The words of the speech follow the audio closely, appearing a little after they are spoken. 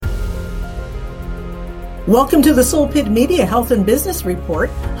Welcome to the Soul Pit Media Health and Business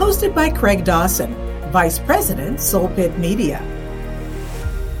Report, hosted by Craig Dawson, Vice President, Soul Pit Media.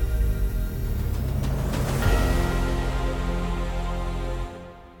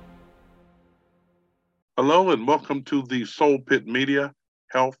 Hello and welcome to the Soul Pit Media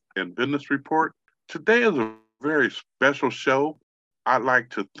Health and Business Report. Today is a very special show. I'd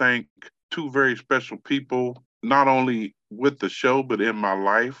like to thank two very special people, not only with the show, but in my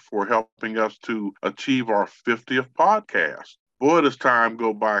life, for helping us to achieve our 50th podcast. Boy, does time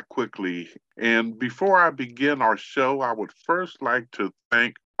go by quickly. And before I begin our show, I would first like to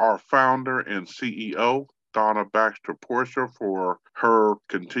thank our founder and CEO, Donna Baxter Portia, for her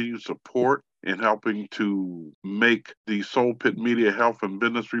continued support in helping to make the Soul Pit Media Health and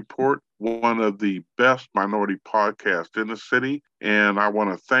Business Report one of the best minority podcasts in the city. And I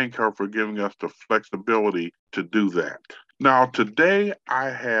want to thank her for giving us the flexibility to do that. Now, today I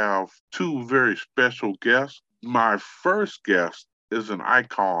have two very special guests. My first guest is an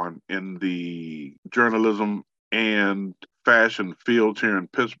icon in the journalism and fashion fields here in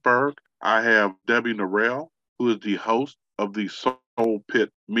Pittsburgh. I have Debbie Norrell, who is the host of the Soul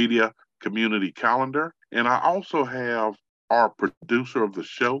Pit Media Community Calendar. And I also have our producer of the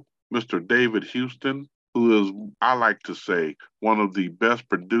show, Mr. David Houston, who is, I like to say, one of the best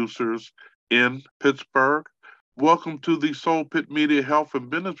producers in Pittsburgh. Welcome to the Soul Pit Media Health and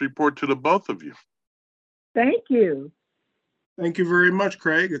Business Report to the both of you. Thank you. Thank you very much,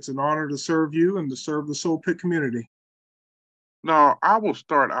 Craig. It's an honor to serve you and to serve the Soul Pit community. Now, I will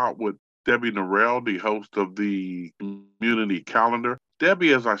start out with Debbie Norrell, the host of the Community Calendar.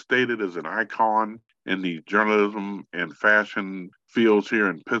 Debbie, as I stated, is an icon in the journalism and fashion fields here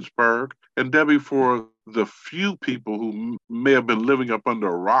in Pittsburgh. And Debbie, for the few people who may have been living up under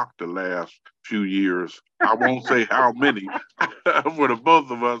a rock the last few years, I won't say how many, for the both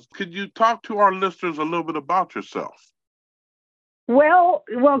of us, could you talk to our listeners a little bit about yourself? Well,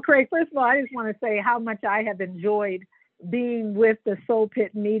 Craig, first of all, I just want to say how much I have enjoyed being with the Soul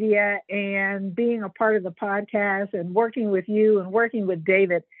Pit Media and being a part of the podcast and working with you and working with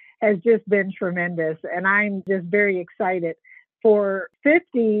David has just been tremendous. And I'm just very excited for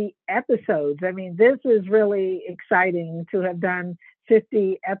 50 episodes. I mean, this is really exciting to have done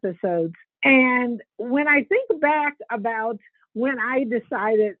 50 episodes. And when I think back about when I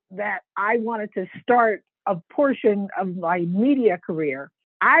decided that I wanted to start a portion of my media career,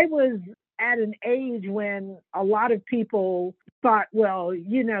 I was at an age when a lot of people thought, well,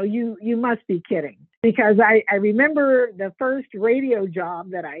 you must be kidding. Because I remember the first radio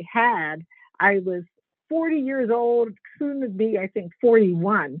job that I had, I was 40 years old, soon to be, I think,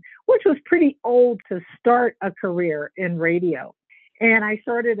 41, which was pretty old to start a career in radio. And I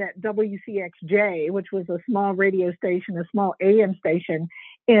started at WCXJ, which was a small radio station, a small AM station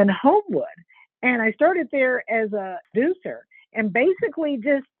in Homewood. And I started there as a producer and basically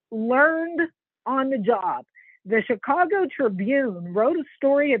just learned on the job. The Chicago Tribune wrote a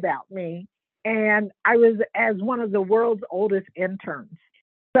story about me, and I was as one of the world's oldest interns.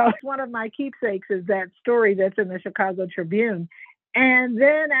 So one of my keepsakes is that story that's in the Chicago Tribune. And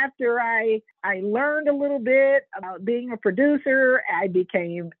then after I learned a little bit about being a producer, I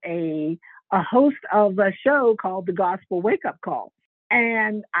became a host of a show called The Gospel Wake Up Call.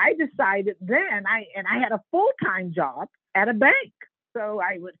 And I decided then, I had a full-time job at a bank. So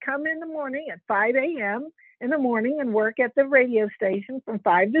I would come in the morning at 5 a.m. in the morning and work at the radio station from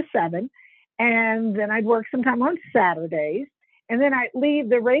 5 to 7. And then I'd work sometime on Saturdays. And then I'd leave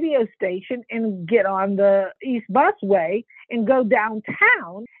the radio station and get on the East Busway and go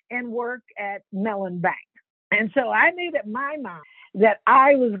downtown and work at Mellon Bank. And so I made up my mind that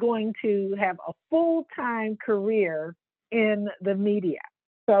I was going to have a full-time career in the media.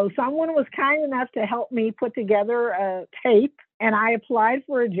 So someone was kind enough to help me put together a tape, and I applied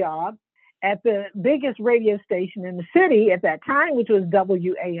for a job at the biggest radio station in the city at that time, which was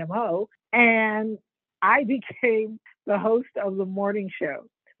WAMO, and I became the host of the morning show,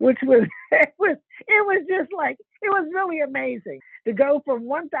 which was it was just like, it was really amazing to go from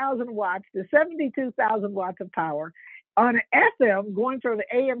 1,000 watts to 72,000 watts of power on an FM, going from the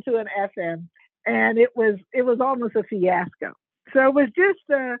AM to an FM, and it was almost a fiasco. So it was just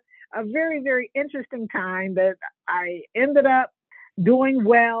a very, very interesting time that I ended up doing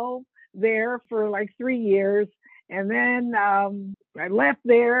well there for like 3 years. And then I left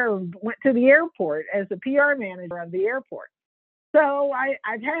there and went to the airport as the PR manager of the airport. So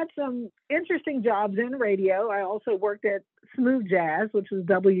I've had some interesting jobs in radio. I also worked at Smooth Jazz, which was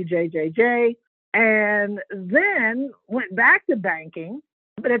WJJJ, and then went back to banking.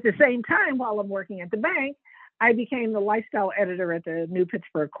 But at the same time, while I'm working at the bank, I became the lifestyle editor at the New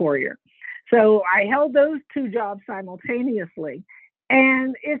Pittsburgh Courier. So I held those two jobs simultaneously.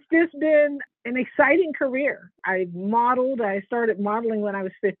 And it's just been an exciting career. I started modeling when I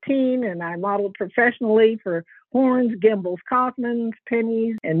was 15, and I modeled professionally for Horns, Gimbels, Kaufmann's,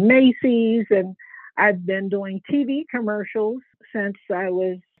 Penny's, and Macy's. And I've been doing TV commercials since I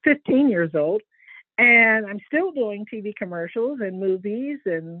was 15 years old. And I'm still doing TV commercials and movies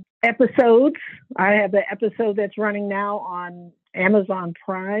and episodes. I have an episode that's running now on Amazon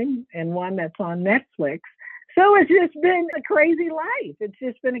Prime and one that's on Netflix. So it's just been a crazy life. It's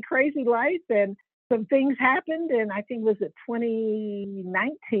just been a crazy life. And some things happened, and I think it was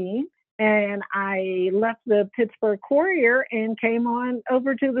 2019. And I left the Pittsburgh Courier and came on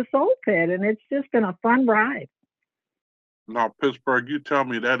over to the Soul Pit. And it's just been a fun ride. Now, Pittsburgh, you tell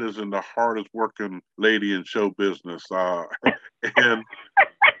me that isn't the hardest working lady in show business. And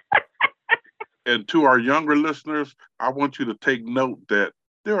and to our younger listeners, I want you to take note that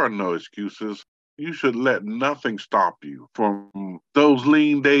there are no excuses. You should let nothing stop you from those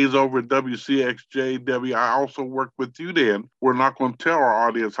lean days over at WCXJ. Debbie, I also worked with you then. We're not going to tell our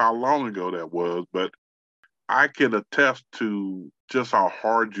audience how long ago that was, but I can attest to just how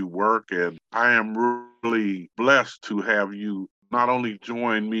hard you work, and I am really blessed to have you not only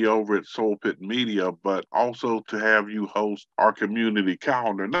join me over at Soul Pit Media, but also to have you host our community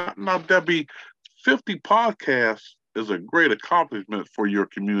calendar. Now, Debbie, 50 podcasts is a great accomplishment for your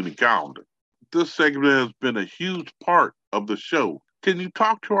community calendar. This segment has been a huge part of the show. Can you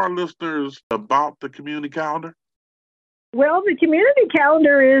talk to our listeners about the community calendar? Well, the community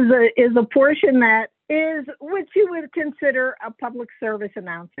calendar is a portion that is what you would consider a public service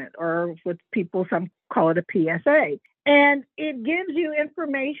announcement, or what some call it a PSA. And it gives you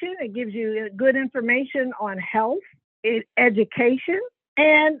information. It gives you good information on health, education,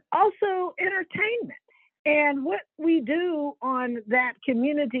 and also entertainment. And what we do on that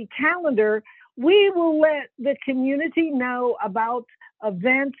community calendar, we will let the community know about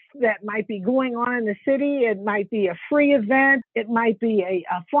events that might be going on in the city. It might be a free event. It might be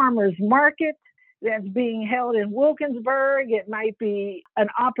a farmer's market that's being held in Wilkinsburg. It might be an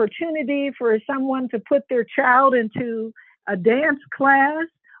opportunity for someone to put their child into a dance class,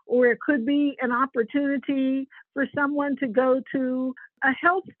 or it could be an opportunity for someone to go to a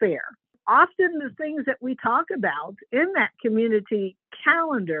health fair. Often the things that we talk about in that community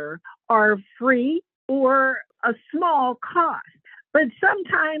calendar are free or a small cost. But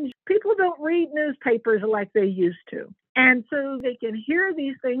sometimes people don't read newspapers like they used to. And so they can hear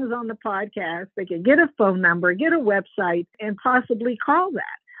these things on the podcast. They can get a phone number, get a website, and possibly call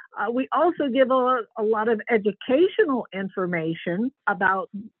that. We also give a lot of educational information about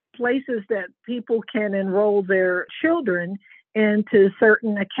places that people can enroll their children into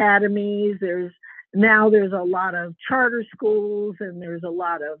certain academies. There's a lot of charter schools, and there's a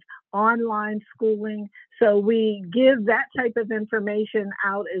lot of online schooling. So we give that type of information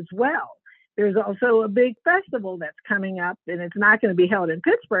out as well. There's also a big festival that's coming up, and it's not going to be held in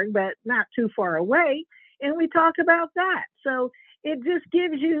Pittsburgh, but not too far away. And we talk about that. So it just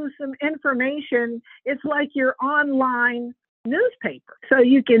gives you some information. It's like your online newspaper. So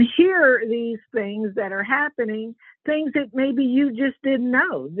you can hear these things that are happening, things that maybe you just didn't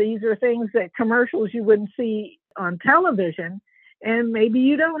know. These are things that commercials you wouldn't see on television. And maybe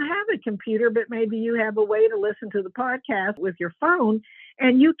you don't have a computer, but maybe you have a way to listen to the podcast with your phone,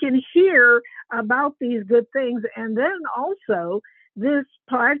 and you can hear about these good things. And then also, this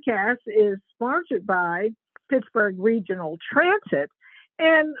podcast is sponsored by Pittsburgh Regional Transit.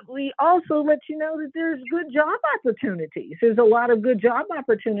 And we also let you know that there's good job opportunities. There's a lot of good job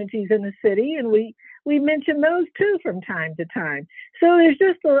opportunities in the city, and we mention those too from time to time. So there's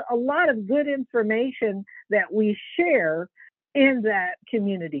just a lot of good information that we share in that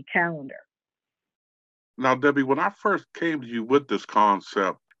community calendar. Now, Debbie, when I first came to you with this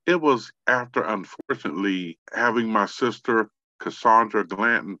concept, it was after, unfortunately, having my sister, Cassandra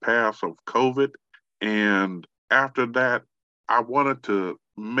Glanton, pass of COVID. And after that, I wanted to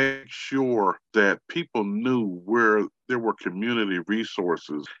make sure that people knew where there were community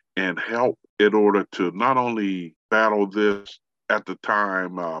resources and help in order to not only battle this at the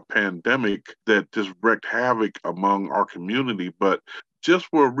time pandemic that just wreaked havoc among our community, but just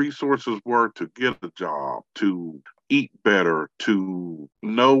where resources were to get a job, to eat better, to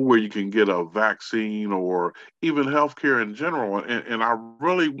know where you can get a vaccine or even healthcare in general. And I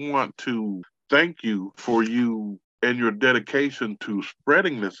really want to thank you for you and your dedication to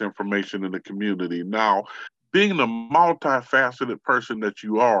spreading this information in the community. Now, being the multifaceted person that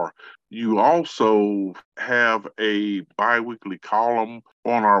you are, you also have a biweekly column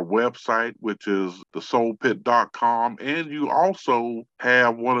on our website, which is thesoulpit.com. And you also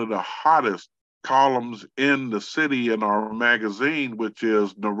have one of the hottest columns in the city in our magazine, which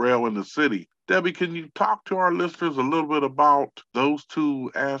is Norrell in the City. Debbie, can you talk to our listeners a little bit about those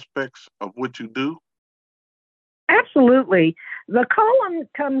two aspects of what you do? Absolutely. The column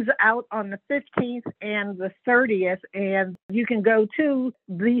comes out on the 15th and the 30th, and you can go to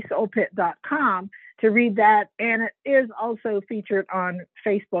thesoulpit.com to read that, and it is also featured on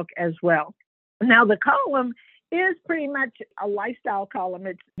Facebook as well. Now, the column is pretty much a lifestyle column.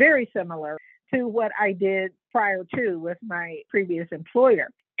 It's very similar to what I did prior to with my previous employer.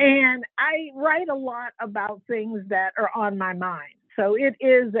 And I write a lot about things that are on my mind. So it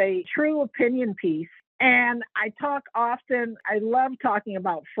is a true opinion piece. And I talk often, I love talking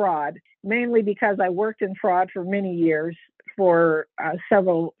about fraud, mainly because I worked in fraud for many years for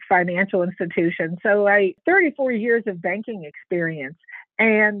several financial institutions. So 34 years of banking experience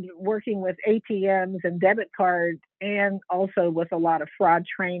and working with ATMs and debit cards, and also with a lot of fraud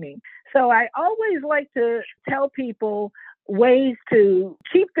training. So I always like to tell people ways to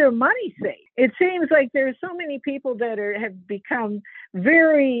keep their money safe. It seems like there's so many people that have become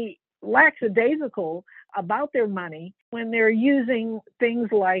very lackadaisical about their money when they're using things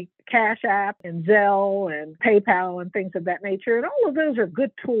like Cash App and Zelle and PayPal and things of that nature. And all of those are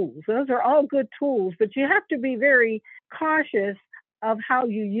good tools. Those are all good tools, but you have to be very cautious of how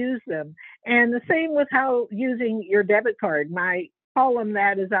you use them. And the same with how using your debit card. My column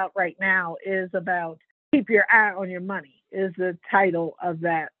that is out right now is about Keep Your Eye on Your Money is the title of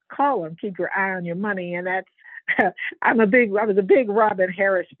that column, Keep Your Eye on Your Money. And that's I was a big Robin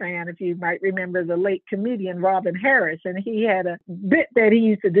Harris fan, if you might remember the late comedian Robin Harris. And he had a bit that he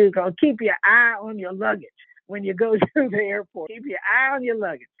used to do called Keep Your Eye on Your Luggage when you go to the airport. Keep your eye on your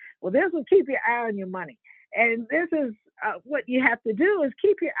luggage. Well, this will keep your eye on your money. And this is what you have to do is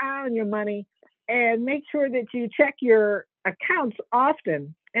keep your eye on your money and make sure that you check your accounts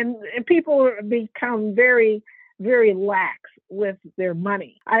often. And people become very, very lax with their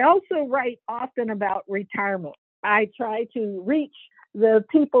money. I also write often about retirement. I try to reach the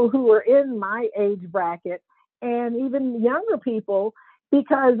people who are in my age bracket and even younger people,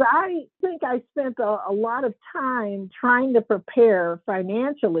 because I think I spent a lot of time trying to prepare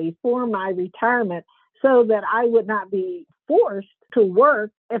financially for my retirement so that I would not be forced to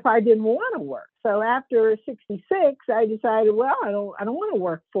work if I didn't want to work. So after 66, I decided, well, I don't want to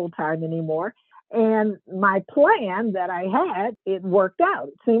work full time anymore. And my plan that I had, it worked out.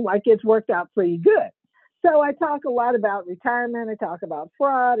 It seemed like it's worked out pretty good. So I talk a lot about retirement. I talk about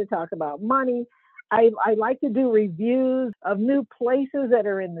fraud. I talk about money. I like to do reviews of new places that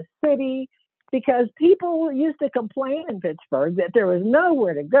are in the city, because people used to complain in Pittsburgh that there was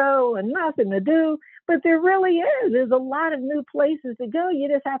nowhere to go and nothing to do. But there really is. There's a lot of new places to go. You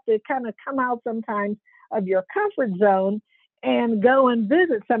just have to kind of come out sometimes of your comfort zone and go and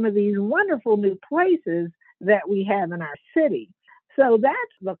visit some of these wonderful new places that we have in our city. So that's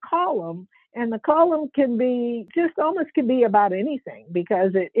the column. And the column can be about anything,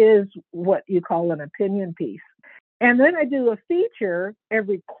 because it is what you call an opinion piece. And then I do a feature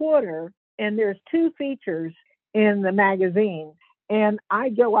every quarter, and there's 2 features in the magazine. And I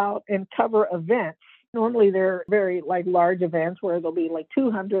go out and cover events. Normally they're very large events where there'll be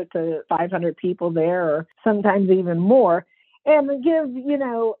 200 to 500 people there, or sometimes even more. And we give,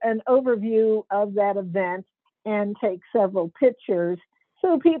 an overview of that event and take several pictures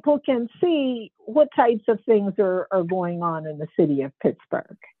so people can see what types of things are going on in the city of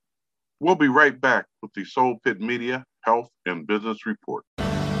Pittsburgh. We'll be right back with the Soul Pit Media Health and Business Report.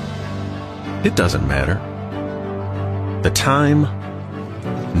 It doesn't matter the time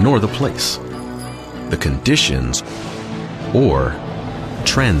nor the place, the conditions or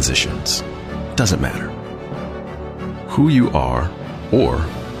transitions. Doesn't matter who you are or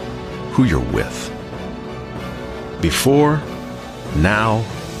who you're with. Before, now,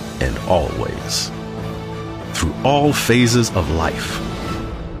 and always. Through all phases of life,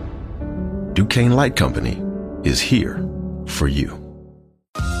 Duquesne Light Company is here for you.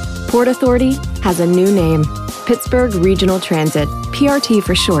 Port Authority has a new name, Pittsburgh Regional Transit, PRT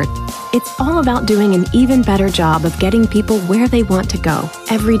for short. It's all about doing an even better job of getting people where they want to go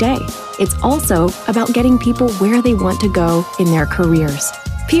every day. It's also about getting people where they want to go in their careers.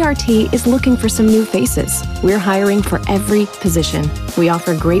 PRT is looking for some new faces. We're hiring for every position. We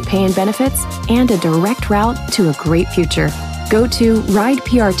offer great pay and benefits and a direct route to a great future. Go to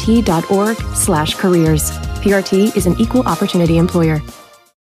rideprt.org/careers. PRT is an equal opportunity employer.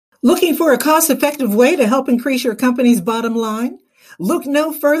 Looking for a cost-effective way to help increase your company's bottom line? Look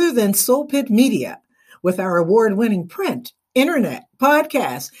no further than Soul Pit Media. With our award-winning print, internet,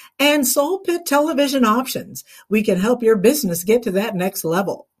 podcast, and Soul Pit television options, we can help your business get to that next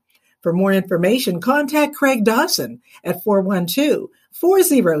level. For more information, contact Craig Dawson at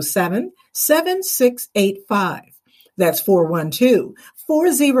 412-407-7685. That's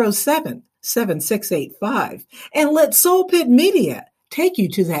 412-407-7685. And let Soul Pit Media take you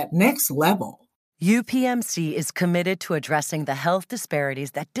to that next level. UPMC is committed to addressing the health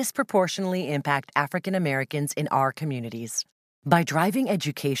disparities that disproportionately impact African Americans in our communities. By driving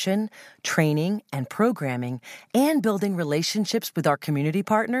education, training, and programming, and building relationships with our community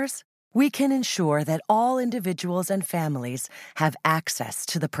partners, we can ensure that all individuals and families have access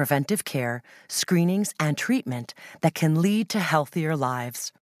to the preventive care, screenings, and treatment that can lead to healthier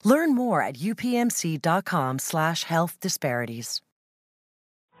lives. Learn more at upmc.com/health disparities.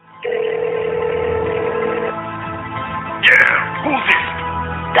 Yeah, who's this?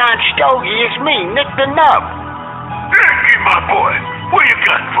 Don Stogie, it's me, Nick the Nub. Nicky, my boy, what you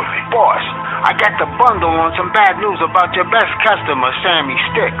got for me? Boss, I got the bundle on some bad news about your best customer, Sammy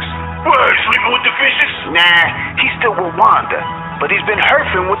Sticks. What, sleeping with the fishes? Nah, he's still with Wanda, but he's been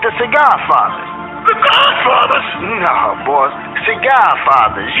herfing with the Cigar Fathers. The Godfathers? No, boss, Cigar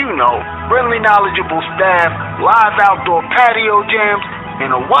Fathers, you know. Friendly, knowledgeable staff, live outdoor patio jams,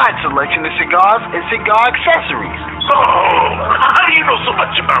 and a wide selection of cigars and cigar accessories. Oh, how do you know so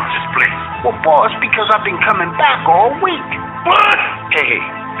much about this place? Well, boss, because I've been coming back all week. What? Hey,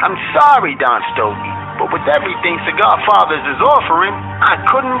 I'm sorry, Don Stogie, but with everything Cigar Fathers is offering, I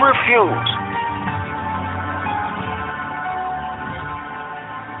couldn't refuse.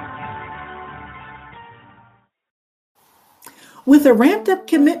 With a ramped-up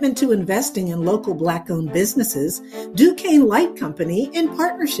commitment to investing in local Black-owned businesses, Duquesne Light Company, in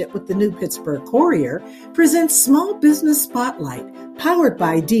partnership with the New Pittsburgh Courier, presents Small Business Spotlight, powered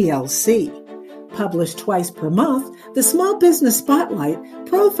by DLC. Published twice per month, the Small Business Spotlight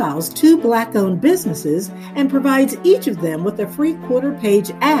profiles 2 Black-owned businesses and provides each of them with a free quarter-page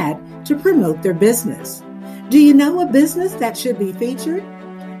ad to promote their business. Do you know a business that should be featured?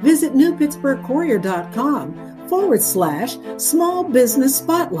 Visit newpittsburghcourier.com/Small Business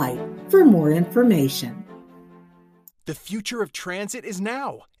Spotlight for more information. The future of transit is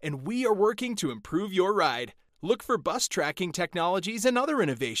now, and we are working to improve your ride. Look for bus tracking technologies and other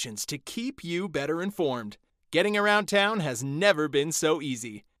innovations to keep you better informed. Getting around town has never been so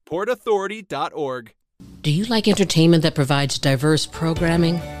easy. PortAuthority.org. Do you like entertainment that provides diverse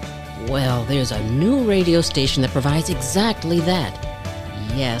programming? Well, there's a new radio station that provides exactly that.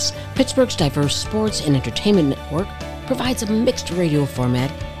 Yes, Pittsburgh's diverse sports and entertainment network provides a mixed radio format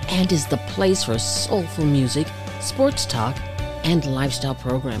and is the place for soulful music, sports talk, and lifestyle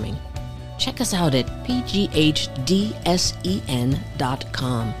programming. Check us out at pghdsen.com.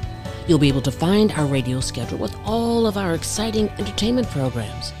 You'll be able to find our radio schedule with all of our exciting entertainment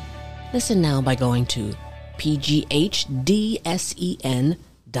programs. Listen now by going to pghdsen.com.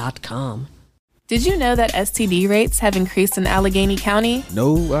 Did you know that STD rates have increased in Allegheny County?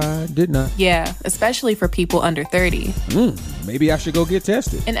 No, I did not. Yeah, especially for people under 30. Maybe I should go get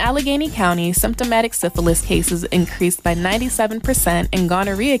tested. In Allegheny County, symptomatic syphilis cases increased by 97% and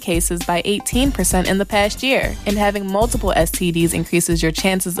gonorrhea cases by 18% in the past year. And having multiple STDs increases your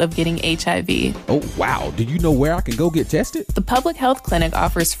chances of getting HIV. Oh, wow. Do you know where I can go get tested? The Public Health Clinic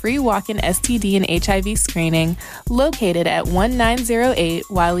offers free walk-in STD and HIV screening located at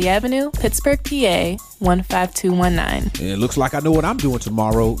 1908 Wiley Avenue, Pittsburgh, PA 15219. It looks like I know what I'm doing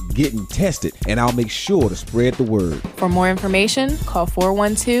tomorrow, getting tested, and I'll make sure to spread the word. For more information, call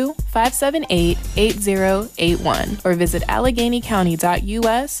 412-578-8081 or visit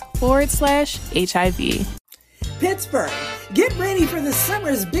AlleghenyCounty.us/HIV. Pittsburgh, get ready for the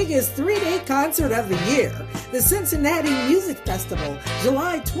summer's biggest 3-day concert of the year, the Cincinnati Music Festival,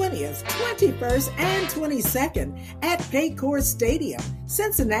 July 20th, 21st, and 22nd at Paycor Stadium,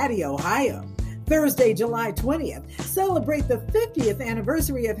 Cincinnati, Ohio. Thursday, July 20th, celebrate the 50th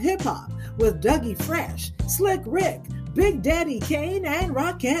anniversary of hip-hop with Dougie Fresh, Slick Rick, Big Daddy Kane, and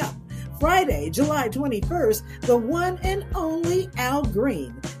Rakim. Friday, July 21st, the one and only Al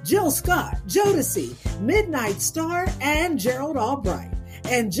Green, Jill Scott, Jodeci, Midnight Star, and Gerald Albright.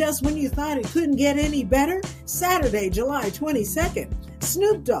 And just when you thought it couldn't get any better, Saturday, July 22nd,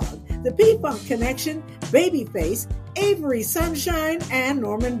 Snoop Dogg, The P-Funk Connection, Babyface, Avery Sunshine, and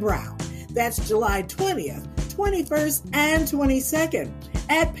Norman Brown. That's July 20th, 21st, and 22nd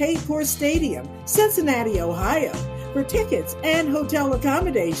at Paycor Stadium, Cincinnati, Ohio. For tickets and hotel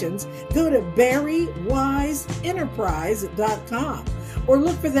accommodations, go to BarryWiseEnterprise.com. or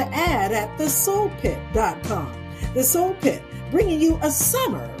look for the ad at thesoulpit.com. The Soul Pit, bringing you a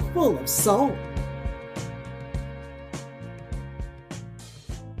summer full of soul.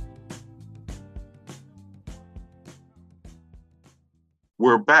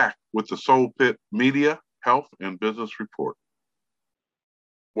 We're back with the Soul Pit Media, Health, and Business Report.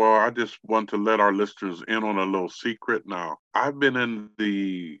 Well, I just want to let our listeners in on a little secret. Now, I've been in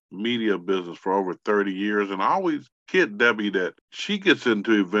the media business for over 30 years, and I always kid Debbie that she gets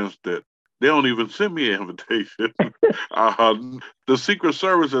into events that they don't even send me an invitation. The Secret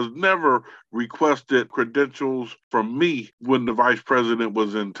Service has never requested credentials from me when the vice president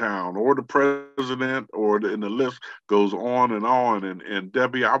was in town, or the president, and the list goes on. And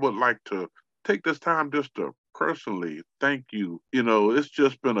Debbie, I would like to take this time just to personally thank you. You know, it's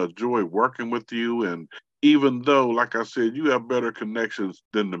just been a joy working with you. And even though, like I said, you have better connections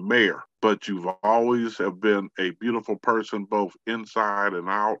than the mayor, but you've always have been a beautiful person, both inside and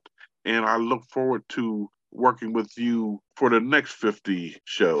out. And I look forward to working with you for the next 50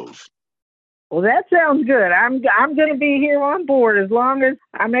 shows. Well, that sounds good. I'm going to be here on board. As long as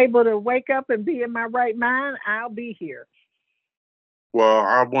I'm able to wake up and be in my right mind, I'll be here. Well,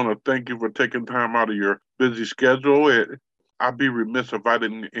 I want to thank you for taking time out of your busy schedule. I'd be remiss if I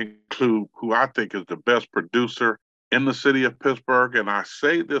didn't include who I think is the best producer in the city of Pittsburgh. And I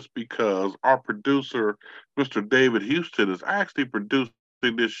say this because our producer, Mr. David Houston, is actually producing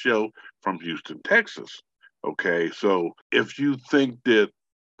this show from Houston, Texas. Okay, so if you think that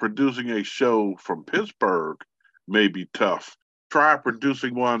producing a show from Pittsburgh may be tough, try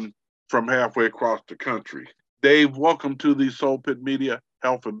producing one from halfway across the country. Dave, welcome to the Soul Pit Media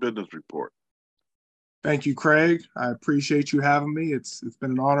Health and Business Report. Thank you, Craig. I appreciate you having me. It's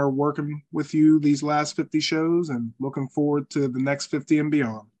been an honor working with you these last 50 shows, and looking forward to the next 50 and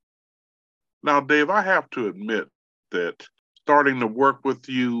beyond. Now, Dave, I have to admit that starting to work with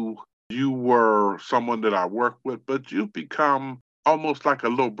you, you were someone that I worked with, but you've become almost like a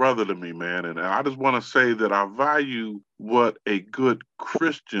little brother to me, man. And I just want to say that I value what a good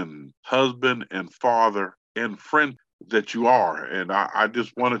Christian husband and father and friend that you are. And I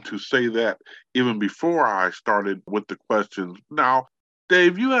just wanted to say that even before I started with the questions. Now,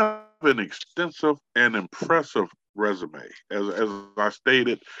 Dave, you have an extensive and impressive resume. As I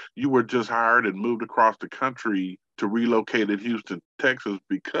stated, you were just hired and moved across the country to relocate in Houston, Texas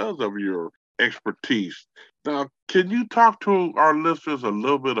because of your expertise. Now, can you talk to our listeners a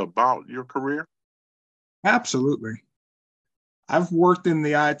little bit about your career? Absolutely. I've worked in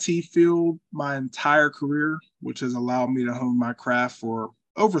the IT field my entire career, which has allowed me to hone my craft for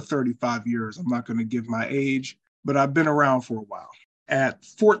over 35 years. I'm not going to give my age, but I've been around for a while. At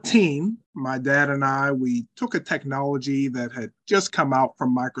 14, my dad and we took a technology that had just come out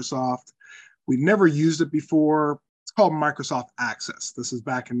from Microsoft. We'd never used it before. It's called Microsoft Access. This is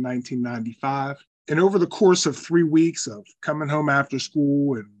back in 1995. And over the course of 3 weeks of coming home after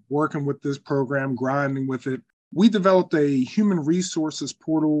school and working with this program, grinding with it, we developed a human resources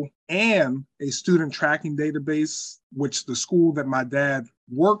portal and a student tracking database, which the school that my dad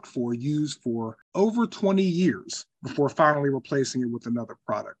worked for used for over 20 years before finally replacing it with another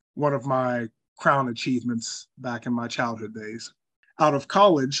product. One of my crown achievements back in my childhood days. Out of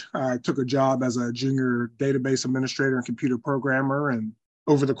college, I took a job as a junior database administrator and computer programmer, and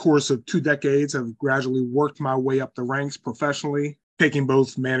over the course of 2 decades, I've gradually worked my way up the ranks professionally, taking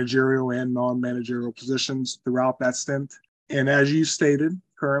both managerial and non-managerial positions throughout that stint. And as you stated,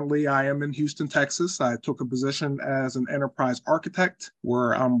 currently I am in Houston, Texas. I took a position as an enterprise architect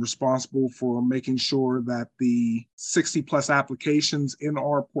where I'm responsible for making sure that the 60 plus applications in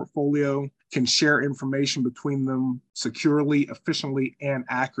our portfolio can share information between them securely, efficiently, and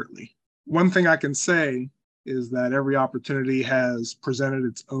accurately. One thing I can say is that every opportunity has presented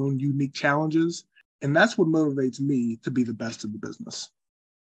its own unique challenges, and that's what motivates me to be the best in the business.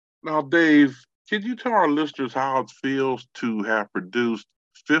 Now, Dave, can you tell our listeners how it feels to have produced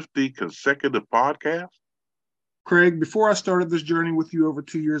 50 consecutive podcasts? Craig, before I started this journey with you over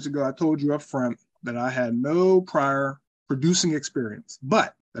 2 years ago, I told you up front that I had no prior producing experience,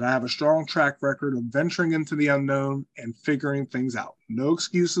 but that I have a strong track record of venturing into the unknown and figuring things out. No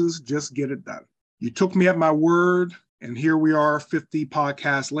excuses, just get it done. You took me at my word, and here we are 50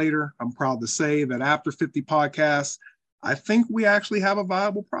 podcasts later. I'm proud to say that after 50 podcasts, I think we actually have a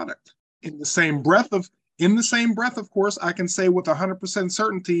viable product. In the same breath, of course, I can say with 100%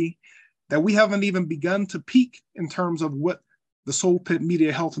 certainty that we haven't even begun to peak in terms of what the Soul Pit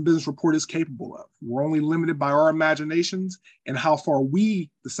Media Health and Business Report is capable of. We're only limited by our imaginations and how far we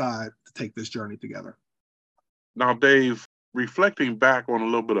decide to take this journey together. Now, Dave, reflecting back on a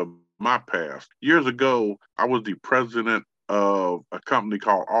little bit of my past, years ago, I was the president of a company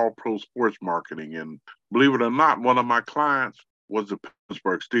called All Pro Sports Marketing. And believe it or not, one of my clients was the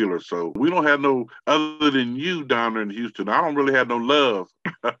Pittsburgh Steelers. So we don't have no, other than you down there in Houston, I don't really have no love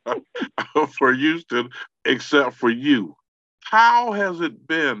for Houston except for you. How has it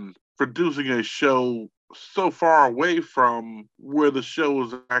been producing a show so far away from where the show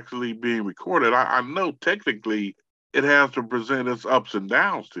is actually being recorded? I know technically it has to present its ups and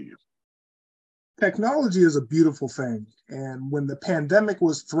downs to you. Technology is a beautiful thing. And when the pandemic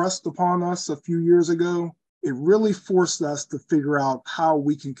was thrust upon us a few years ago, it really forced us to figure out how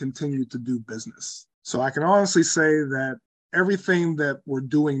we can continue to do business. So I can honestly say that everything that we're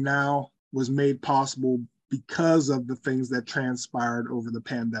doing now was made possible because of the things that transpired over the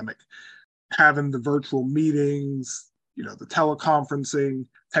pandemic. Having the virtual meetings, the teleconferencing,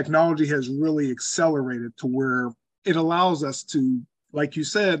 technology has really accelerated to where it allows us to, like you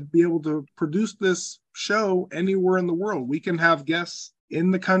said, be able to produce this show anywhere in the world. We can have guests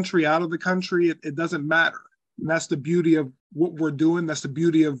in the country, out of the country. It doesn't matter. And that's the beauty of what we're doing. That's the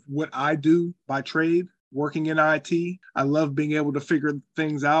beauty of what I do by trade, working in IT. I love being able to figure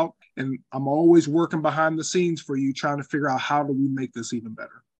things out. And I'm always working behind the scenes for you, trying to figure out how do we make this even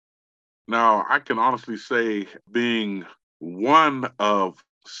better. Now, I can honestly say, being one of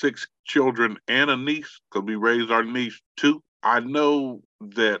 6 children and a niece, because we raised our niece too, I know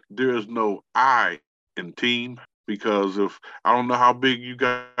that there is no I in team, because if I don't know how big you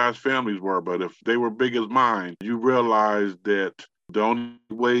guys' families were, but if they were big as mine, you realize that the only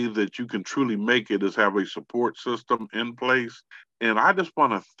way that you can truly make it is have a support system in place. And I just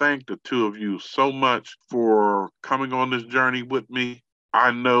want to thank the two of you so much for coming on this journey with me.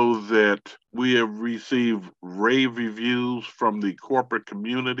 I know that we have received rave reviews from the corporate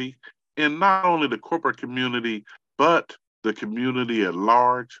community, and not only the corporate community, but the community at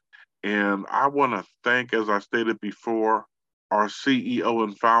large. And I want to thank, as I stated before, our CEO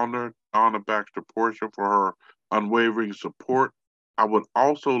and founder, Donna Baxter Portia, for her unwavering support. I would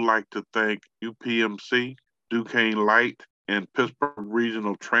also like to thank UPMC, Duquesne Light, and Pittsburgh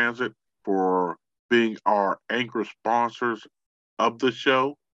Regional Transit for being our anchor sponsors of the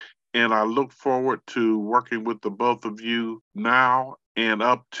show. And I look forward to working with the both of you now and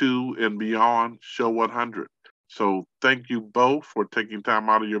up to and beyond Show 100. So thank you both for taking time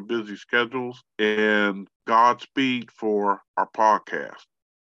out of your busy schedules, and Godspeed for our podcast.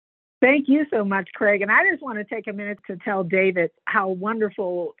 Thank you so much, Craig. And I just want to take a minute to tell David how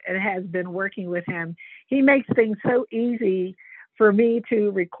wonderful it has been working with him. He makes things so easy for me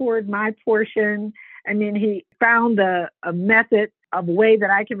to record my portion. I mean, he found a method, a way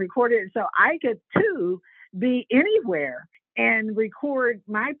that I can record it. So I could, too, be anywhere and record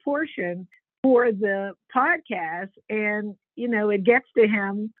my portion for the podcast. And, it gets to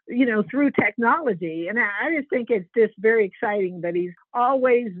him, through technology. And I just think it's just very exciting that he's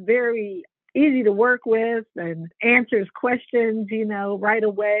always very easy to work with and answers questions, right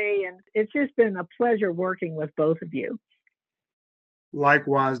away. And it's just been a pleasure working with both of you.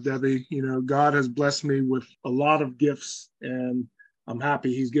 Likewise, Debbie, God has blessed me with a lot of gifts, and I'm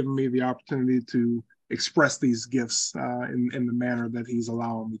happy he's given me the opportunity to express these gifts in the manner that he's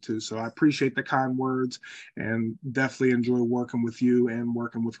allowing me to. So I appreciate the kind words and definitely enjoy working with you and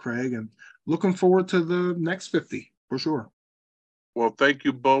working with Craig, and looking forward to the next 50 for sure. Well, thank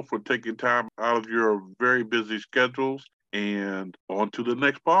you both for taking time out of your very busy schedules, and on to the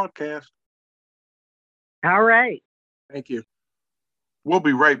next podcast. All right. Thank you. We'll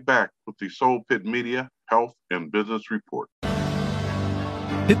be right back with the Soul Pit Media Health and Business Report.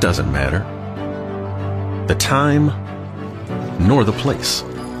 It doesn't matter the time nor the place,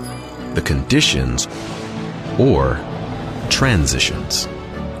 the conditions or transitions.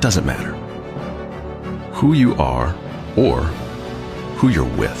 Doesn't matter who you are or who you're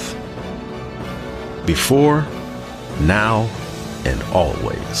with. Before, now, and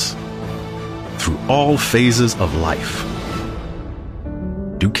always. Through all phases of life,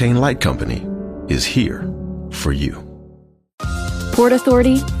 Duquesne Light Company is here for you. Port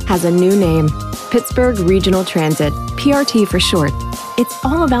Authority has a new name, Pittsburgh Regional Transit, PRT for short. It's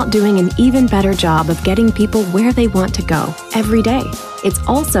all about doing an even better job of getting people where they want to go every day. It's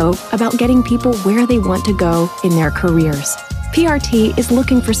also about getting people where they want to go in their careers. PRT is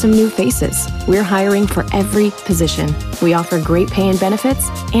looking for some new faces. We're hiring for every position. We offer great pay and benefits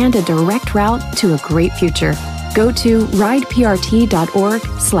and a direct route to a great future. Go to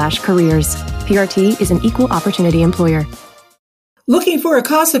rideprt.org/careers. PRT is an equal opportunity employer. Looking for a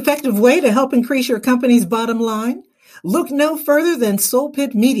cost-effective way to help increase your company's bottom line? Look no further than Soul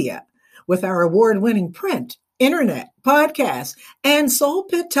Pit Media. With our award-winning print, internet, podcasts, and Soul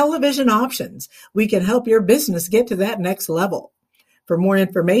Pit television options. We can help your business get to that next level. For more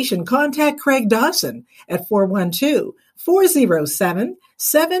information, contact Craig Dawson at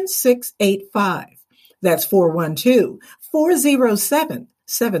 412-407-7685. That's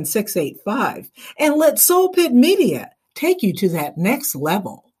 412-407-7685. And let Soul Pit Media take you to that next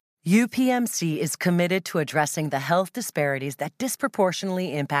level. UPMC is committed to addressing the health disparities that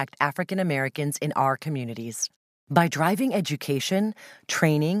disproportionately impact African Americans in our communities. By driving education,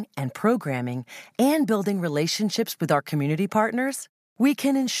 training, and programming, and building relationships with our community partners, we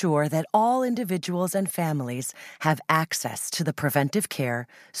can ensure that all individuals and families have access to the preventive care,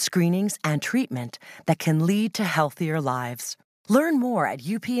 screenings, and treatment that can lead to healthier lives. Learn more at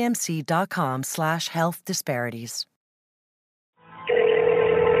upmc.com/health disparities.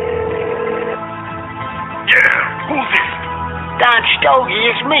 Yeah, who's this? Don Stogie,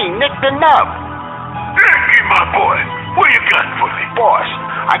 it's me, Nick the Nub. Hey, my boy, what you got for me? Boss,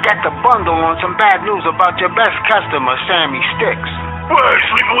 I got the bundle on some bad news about your best customer, Sammy Sticks. What,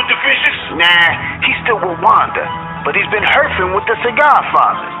 sleeping with the fishes? Nah, he's still with Wanda, but he's been herfing with the Cigar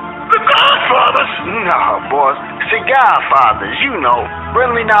Fathers. The Godfathers? No, boss. Cigar Fathers, you know.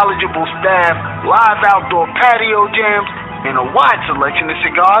 Friendly, knowledgeable staff, live outdoor patio jams, and a wide selection of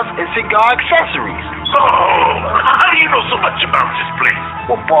cigars and cigar accessories. Oh, how do you know so much about this place?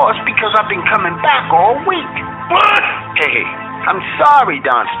 Well, boss, because I've been coming back all week. What? Hey, I'm sorry,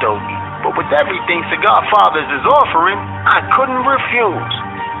 Don Stogie, but with everything Cigar Fathers is offering, I couldn't refuse.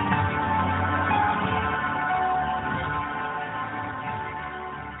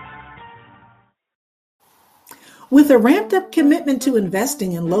 With a ramped-up commitment to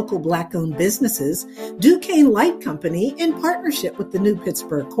investing in local Black-owned businesses, Duquesne Light Company, in partnership with the New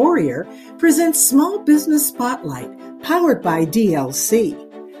Pittsburgh Courier, presents Small Business Spotlight, powered by DLC.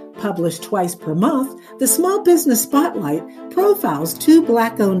 Published twice per month, the Small Business Spotlight profiles 2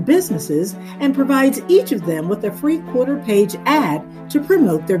 Black-owned businesses and provides each of them with a free quarter-page ad to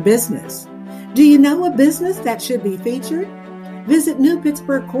promote their business. Do you know a business that should be featured? Visit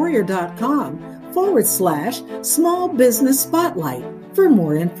newpittsburghcourier.com/Small Business Spotlight for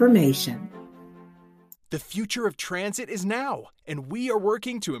more information. The future of transit is now, and we are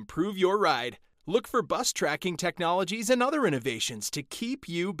working to improve your ride. Look for bus tracking technologies and other innovations to keep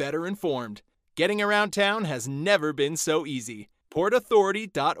you better informed. Getting around town has never been so easy.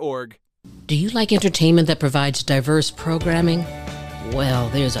 PortAuthority.org. Do you like entertainment that provides diverse programming? Well,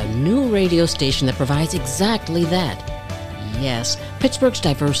 there's a new radio station that provides exactly that. Yes, Pittsburgh's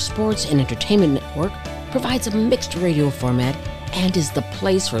diverse sports and entertainment network provides a mixed radio format and is the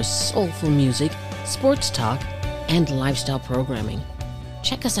place for soulful music, sports talk, and lifestyle programming.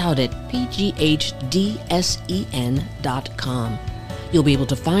 Check us out at pghdsen.com. You'll be able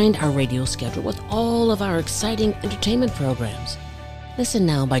to find our radio schedule with all of our exciting entertainment programs. Listen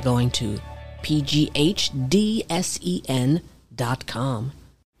now by going to pghdsen.com.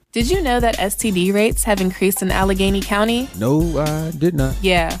 Did you know that STD rates have increased in Allegheny County? No, I did not.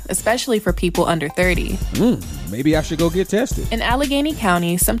 Yeah, especially for people under 30. Maybe I should go get tested. In Allegheny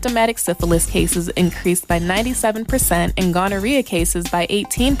County, symptomatic syphilis cases increased by 97% and gonorrhea cases by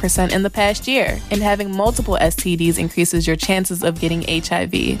 18% in the past year. And having multiple STDs increases your chances of getting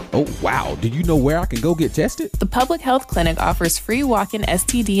HIV. Oh, wow. Do you know where I can go get tested? The Public Health Clinic offers free walk-in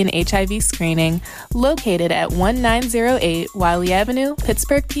STD and HIV screening located at 1908 Wiley Avenue,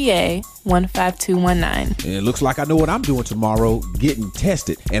 Pittsburgh, PA 15219. It looks like I know what I'm doing tomorrow, getting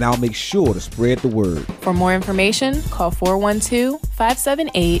tested, and I'll make sure to spread the word. For more information, call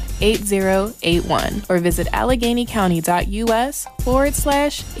 412-578-8081 or visit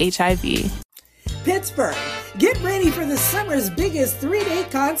AlleghenyCounty.us/HIV. Pittsburgh, get ready for the summer's biggest 3-day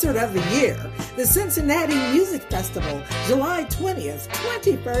concert of the year, the Cincinnati Music Festival, July 20th,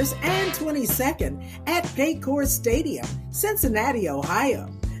 21st, and 22nd at Paycor Stadium, Cincinnati, Ohio.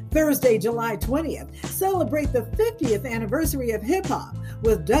 Thursday, July 20th, celebrate the 50th anniversary of hip-hop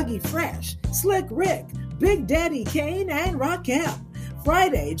with Dougie Fresh, Slick Rick, Big Daddy Kane, and Rakim.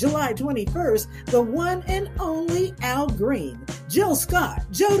 Friday, July 21st, the one and only Al Green, Jill Scott,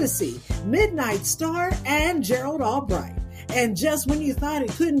 Jodeci, Midnight Star, and Gerald Albright. And just when you thought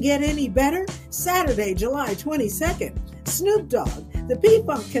it couldn't get any better, Saturday, July 22nd, Snoop Dogg, The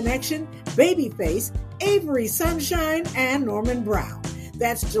P-Funk Connection, Babyface, Avery Sunshine, and Norman Brown.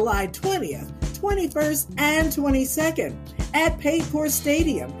 That's July 20th, 21st, and 22nd at Paycor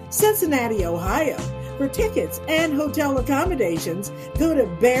Stadium, Cincinnati, Ohio. For tickets and hotel accommodations, go to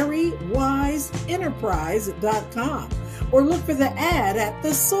BarryWiseEnterprise.com or look for the ad at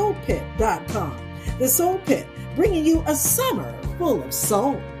thesoulpit.com. The Soul Pit, bringing you a summer full of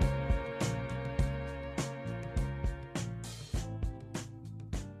soul.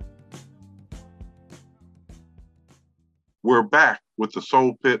 We're back with the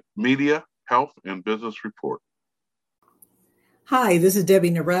Soul Pit Media, Health, and Business Report. Hi, this is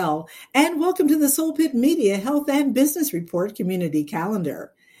Debbie Norrell, and welcome to the Soul Pit Media Health and Business Report Community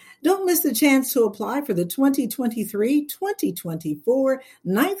Calendar. Don't miss the chance to apply for the 2023-2024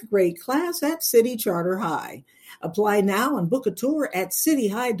 ninth grade class at City Charter High. Apply now and book a tour at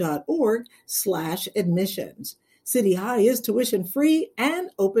cityhigh.org/admissions. City High is tuition-free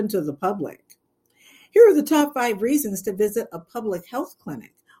and open to the public. Here are the top 5 reasons to visit a public health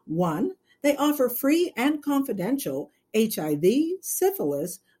clinic. 1, they offer free and confidential HIV,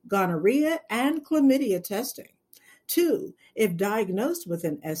 syphilis, gonorrhea, and chlamydia testing. 2, if diagnosed with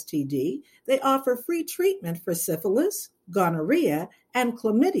an STD, they offer free treatment for syphilis, gonorrhea, and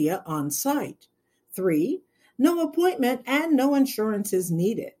chlamydia on site. 3, no appointment and no insurance is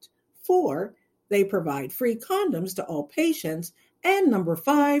needed. 4, they provide free condoms to all patients. And number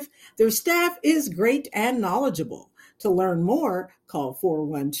 5, their staff is great and knowledgeable. To learn more, call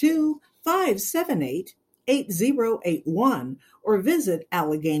 412-578-8081 or visit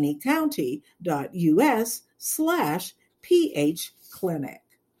AlleghenyCounty.us/PH Clinic.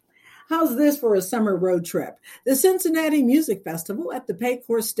 How's this for a summer road trip? The Cincinnati Music Festival at the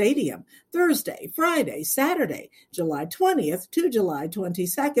Paycor Stadium, Thursday, Friday, Saturday, July 20th to July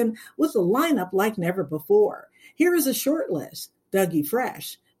 22nd, with a lineup like never before. Here is a short list: Dougie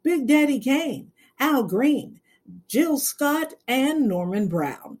Fresh, Big Daddy Kane, Al Green, Jill Scott, and Norman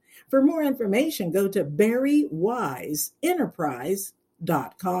Brown. For more information, go to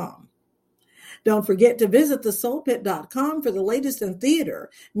BarryWiseEnterprise.com. Don't forget to visit thesoulpit.com for the latest in theater,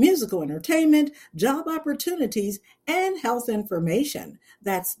 musical entertainment, job opportunities, and health information.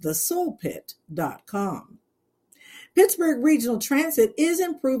 That's thesoulpit.com. Pittsburgh Regional Transit is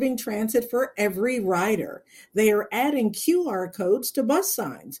improving transit for every rider. They are adding QR codes to bus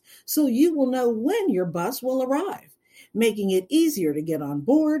signs so you will know when your bus will arrive, making it easier to get on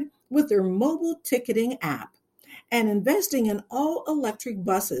board with their mobile ticketing app, and investing in all-electric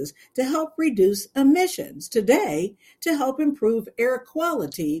buses to help reduce emissions today to help improve air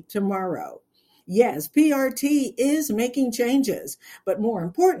quality tomorrow. Yes, PRT is making changes, but more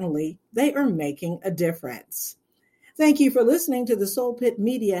importantly, they are making a difference. Thank you for listening to the Soul Pit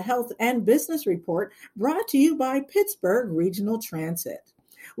Media Health and Business Report, brought to you by Pittsburgh Regional Transit.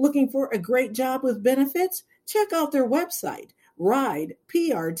 Looking for a great job with benefits? Check out their website,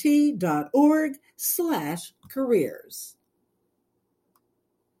 rideprt.org/careers.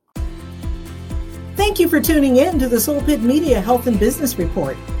 Thank you for tuning in to the Soul Pit Media Health and Business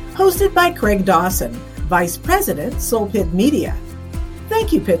Report, hosted by Craig Dawson, Vice President, Soul Pit Media.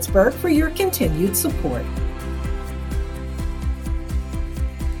 Thank you, Pittsburgh, for your continued support.